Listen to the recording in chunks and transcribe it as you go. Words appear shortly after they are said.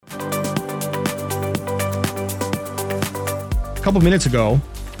a couple minutes ago,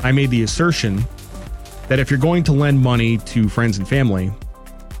 I made the assertion that if you're going to lend money to friends and family,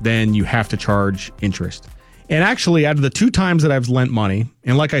 then you have to charge interest. And actually, out of the 2 times that I've lent money,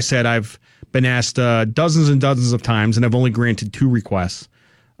 and like I said, I've been asked dozens and dozens of times, and I've only granted 2 requests.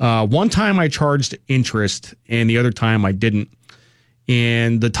 One time I charged interest, and the other time I didn't.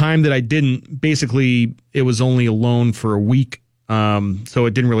 And the time that I didn't, basically, it was only a loan for a week, so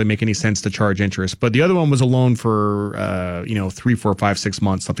it didn't really make any sense to charge interest. But the other one was a loan for 3, 4, 5, 6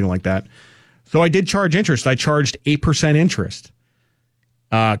 months, something like that. So I did charge interest. I charged 8% interest,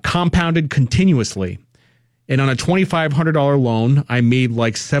 compounded continuously. And on a $2,500 loan, I made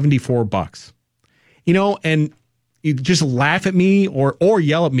like $74. And you just laugh at me or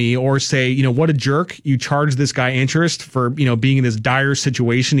yell at me or say, what a jerk. You charge this guy interest for, being in this dire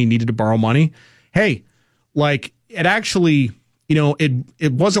situation. He needed to borrow money. Hey, like it actually,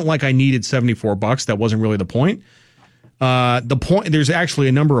 it wasn't like I needed $74. That wasn't really the point. There's actually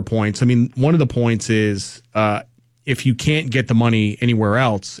a number of points. I mean, one of the points is if you can't get the money anywhere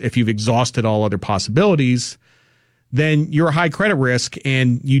else, if you've exhausted all other possibilities, then you're a high credit risk,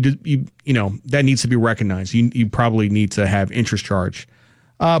 and you that needs to be recognized. You probably need to have interest charge.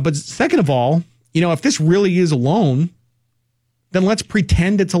 But second of all, if this really is a loan, then let's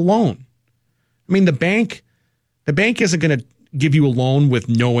pretend it's a loan. I mean, the bank isn't going to give you a loan with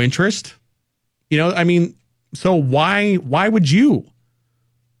no interest. So why would you?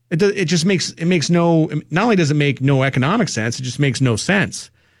 It just makes no. Not only does it make no economic sense, it just makes no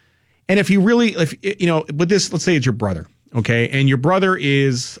sense. And if with this, let's say it's your brother, okay, and your brother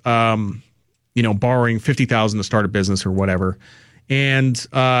is, borrowing $50,000 to start a business or whatever, and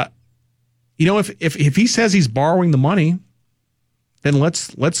if he says he's borrowing the money, then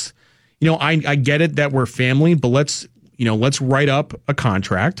let's I get it that we're family, but let's write up a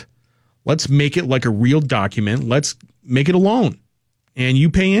contract, let's make it like a real document, let's make it a loan, and you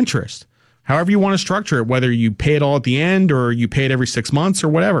pay interest, however you want to structure it, whether you pay it all at the end or you pay it every 6 months or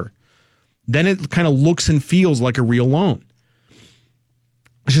whatever. Then it kind of looks and feels like a real loan.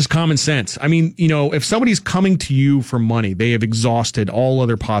 It's just common sense. I mean, if somebody's coming to you for money, they have exhausted all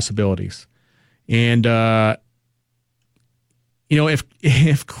other possibilities. And,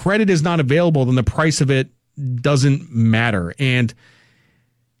 if credit is not available, then the price of it doesn't matter. And,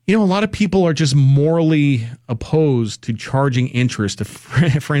 a lot of people are just morally opposed to charging interest to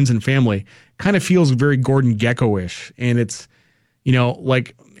friends and family. Kind of feels very Gordon Gekko-ish. And it's,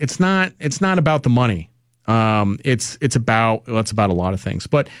 it's not about the money. It's about a lot of things.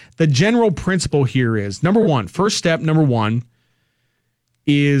 But the general principle here is first step number one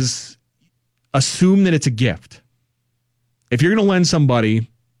is assume that it's a gift. If you're going to lend somebody,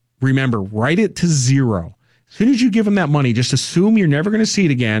 remember, write it to 0. As soon as you give them that money, just assume you're never going to see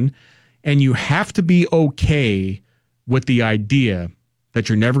it again. And you have to be okay with the idea that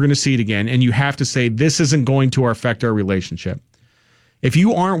you're never going to see it again. And you have to say, this isn't going to affect our relationship. If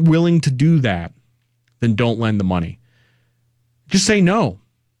you aren't willing to do that, then don't lend the money. Just say no.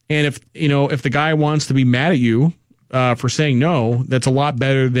 And if the guy wants to be mad at you for saying no, that's a lot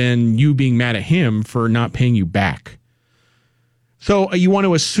better than you being mad at him for not paying you back. So you want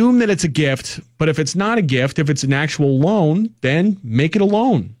to assume that it's a gift, but if it's not a gift, if it's an actual loan, then make it a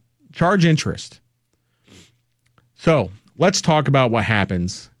loan. Charge interest. So let's talk about what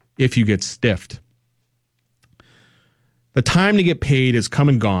happens if you get stiffed. The time to get paid is come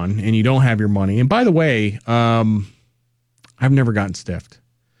and gone, and you don't have your money. And by the way, I've never gotten stiffed.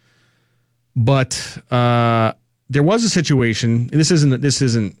 But there was a situation, and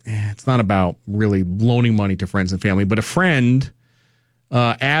it's not about really loaning money to friends and family, but a friend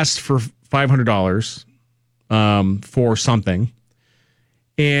asked for $500 for something,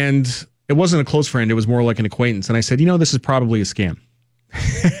 and it wasn't a close friend, it was more like an acquaintance. And I said, this is probably a scam.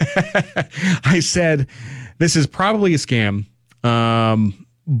 I said, this is probably a scam,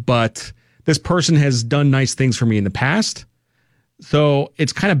 but this person has done nice things for me in the past, so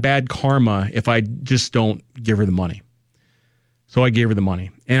it's kind of bad karma if I just don't give her the money. So I gave her the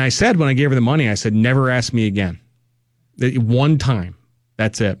money. And I said, when I gave her the money, I said, never ask me again. One time.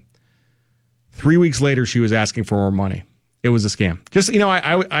 That's it. 3 weeks later, she was asking for more money. It was a scam. Just,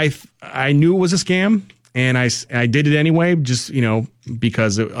 I knew it was a scam, and I did it anyway, just,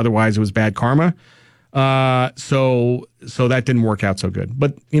 because otherwise it was bad karma. So that didn't work out so good.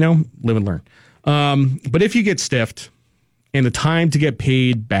 But, live and learn. But if you get stiffed and the time to get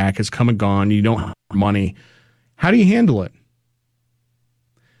paid back has come and gone, you don't have money, how do you handle it?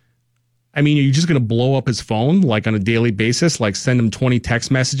 I mean, are you just going to blow up his phone like on a daily basis, like send him 20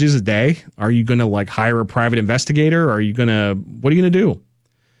 text messages a day? Are you going to like hire a private investigator? What are you going to do?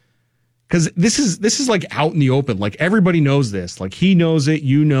 because this is like out in the open. Like everybody knows this. Like he knows it,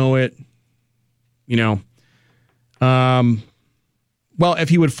 you know it. You know. Well, if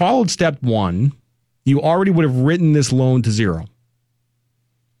you had followed step 1, you already would have written this loan to zero.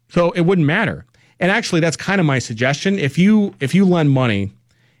 So it wouldn't matter. And actually, that's kind of my suggestion. If you lend money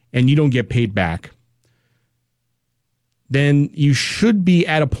and you don't get paid back, then you should be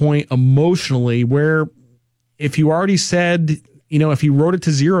at a point emotionally where if you already said, if you wrote it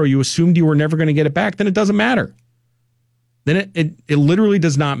to zero, you assumed you were never going to get it back, then it doesn't matter. Then it literally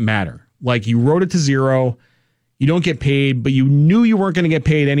does not matter. Like you wrote it to zero, you don't get paid, but you knew you weren't going to get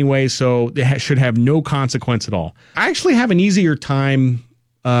paid anyway, so it should have no consequence at all. I actually have an easier time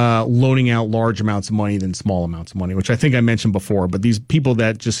loaning out large amounts of money than small amounts of money, which I think I mentioned before. But these people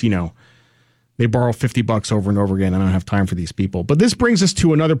that just, they borrow $50 over and over again, I don't have time for these people. But this brings us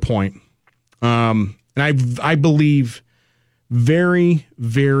to another point. And I believe very,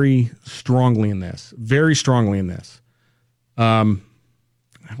 very strongly in this. Very strongly in this.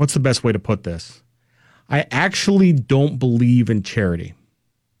 What's the best way to put this? I actually don't believe in charity.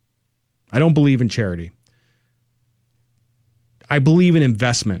 I don't believe in charity. I believe in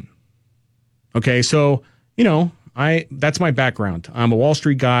investment. Okay, so, that's my background. I'm a Wall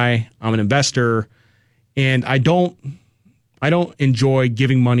Street guy. I'm an investor, and I don't enjoy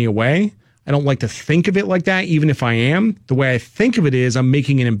giving money away. I don't like to think of it like that, even if I am. The way I think of it is I'm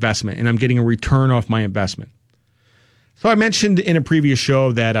making an investment, and I'm getting a return off my investment. So I mentioned in a previous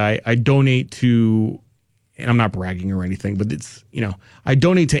show that I donate to, and I'm not bragging or anything, but it's, I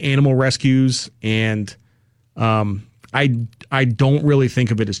donate to animal rescues, and I don't really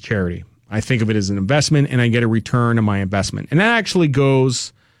think of it as charity. I think of it as an investment, and I get a return on my investment. And that actually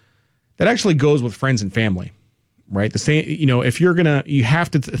goes with friends and family, right? The same, if you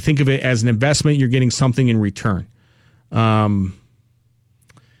have to think of it as an investment, you're getting something in return. And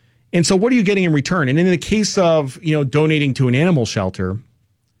so what are you getting in return? And in the case of, donating to an animal shelter,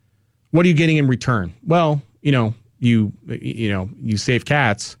 what are you getting in return? Well, you save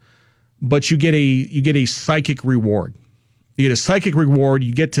cats, but you get a psychic reward. You get a psychic reward.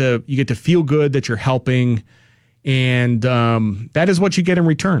 You get to feel good that you're helping, and that is what you get in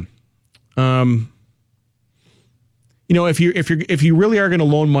return. If you really are going to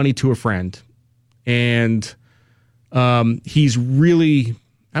loan money to a friend, and he's really,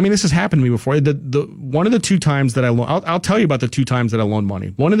 this has happened to me before. The one of the 2 times that I'll tell you about the 2 times that I loaned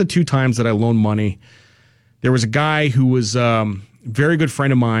money. One of the 2 times that I loaned money, there was a guy who was a very good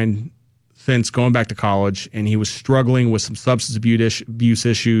friend of mine since going back to college, and he was struggling with some substance abuse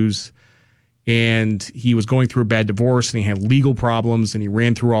issues, and he was going through a bad divorce, and he had legal problems, and he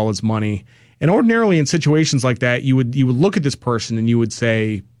ran through all his money. And ordinarily in situations like that, you would look at this person and you would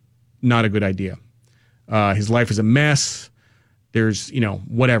say, not a good idea. His life is a mess. There's,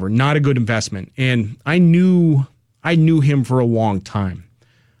 whatever, not a good investment. And I knew him for a long time.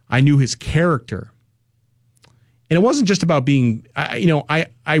 I knew his character. And it wasn't just about being, I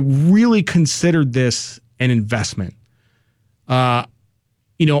really considered this an investment.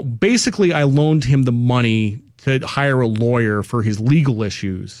 Basically I loaned him the money to hire a lawyer for his legal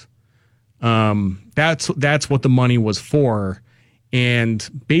issues. That's what the money was for. And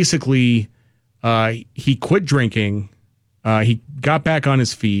basically, he quit drinking. He got back on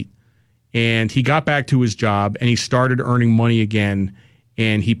his feet, and he got back to his job, and he started earning money again,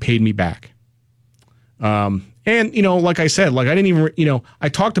 and he paid me back. And, like I said, I didn't even, I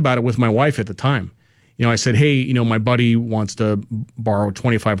talked about it with my wife at the time. I said, hey, my buddy wants to borrow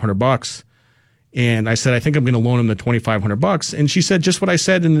 $2,500. And I said, I think I'm going to loan him the $2,500. And she said just what I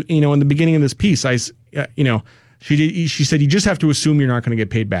said in the beginning of this piece. She said, you just have to assume you're not going to get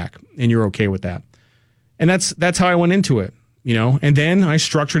paid back, and you're okay with that. And that's how I went into it, and then I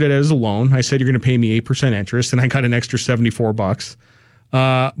structured it as a loan. I said, you're going to pay me 8% interest, and I got an extra $74.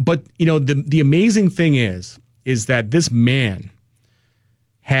 But the amazing thing is that this man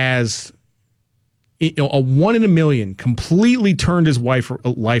has a 1 in a million, completely turned his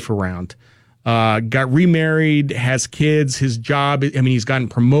life around. Got remarried, has kids, his job, he's gotten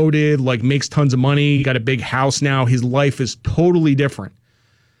promoted, makes tons of money, got a big house now. His life is totally different.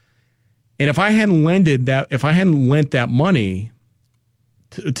 And if I hadn't lent that money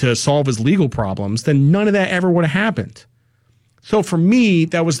to solve his legal problems, then none of that ever would have happened. So for me,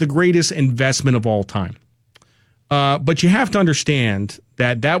 that was the greatest investment of all time. But you have to understand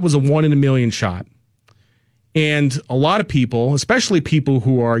that was a 1 in a million shot. And a lot of people, especially people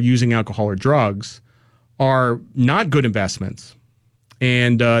who are using alcohol or drugs, are not good investments.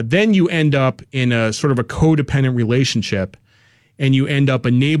 And then you end up in a sort of a codependent relationship, and you end up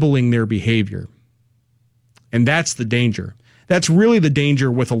enabling their behavior. And that's the danger. That's really the danger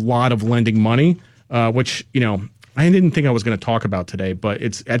with a lot of lending money, which, I didn't think I was going to talk about today, but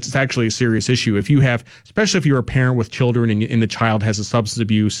it's actually a serious issue. If you have, especially if you're a parent with children and the child has a substance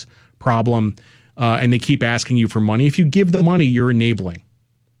abuse problem, and they keep asking you for money, if you give the money, you're enabling.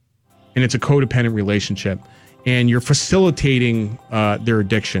 And it's a codependent relationship, and you're facilitating their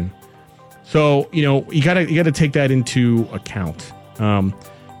addiction. So, you gotta take that into account.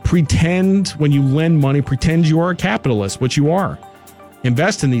 Pretend when you lend money, pretend you are a capitalist, which you are.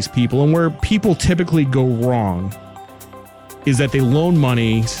 Invest in these people. And where people typically go wrong is that they loan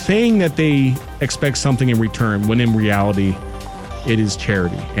money saying that they expect something in return, when in reality, it is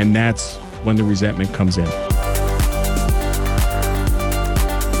charity. And that's when the resentment comes in.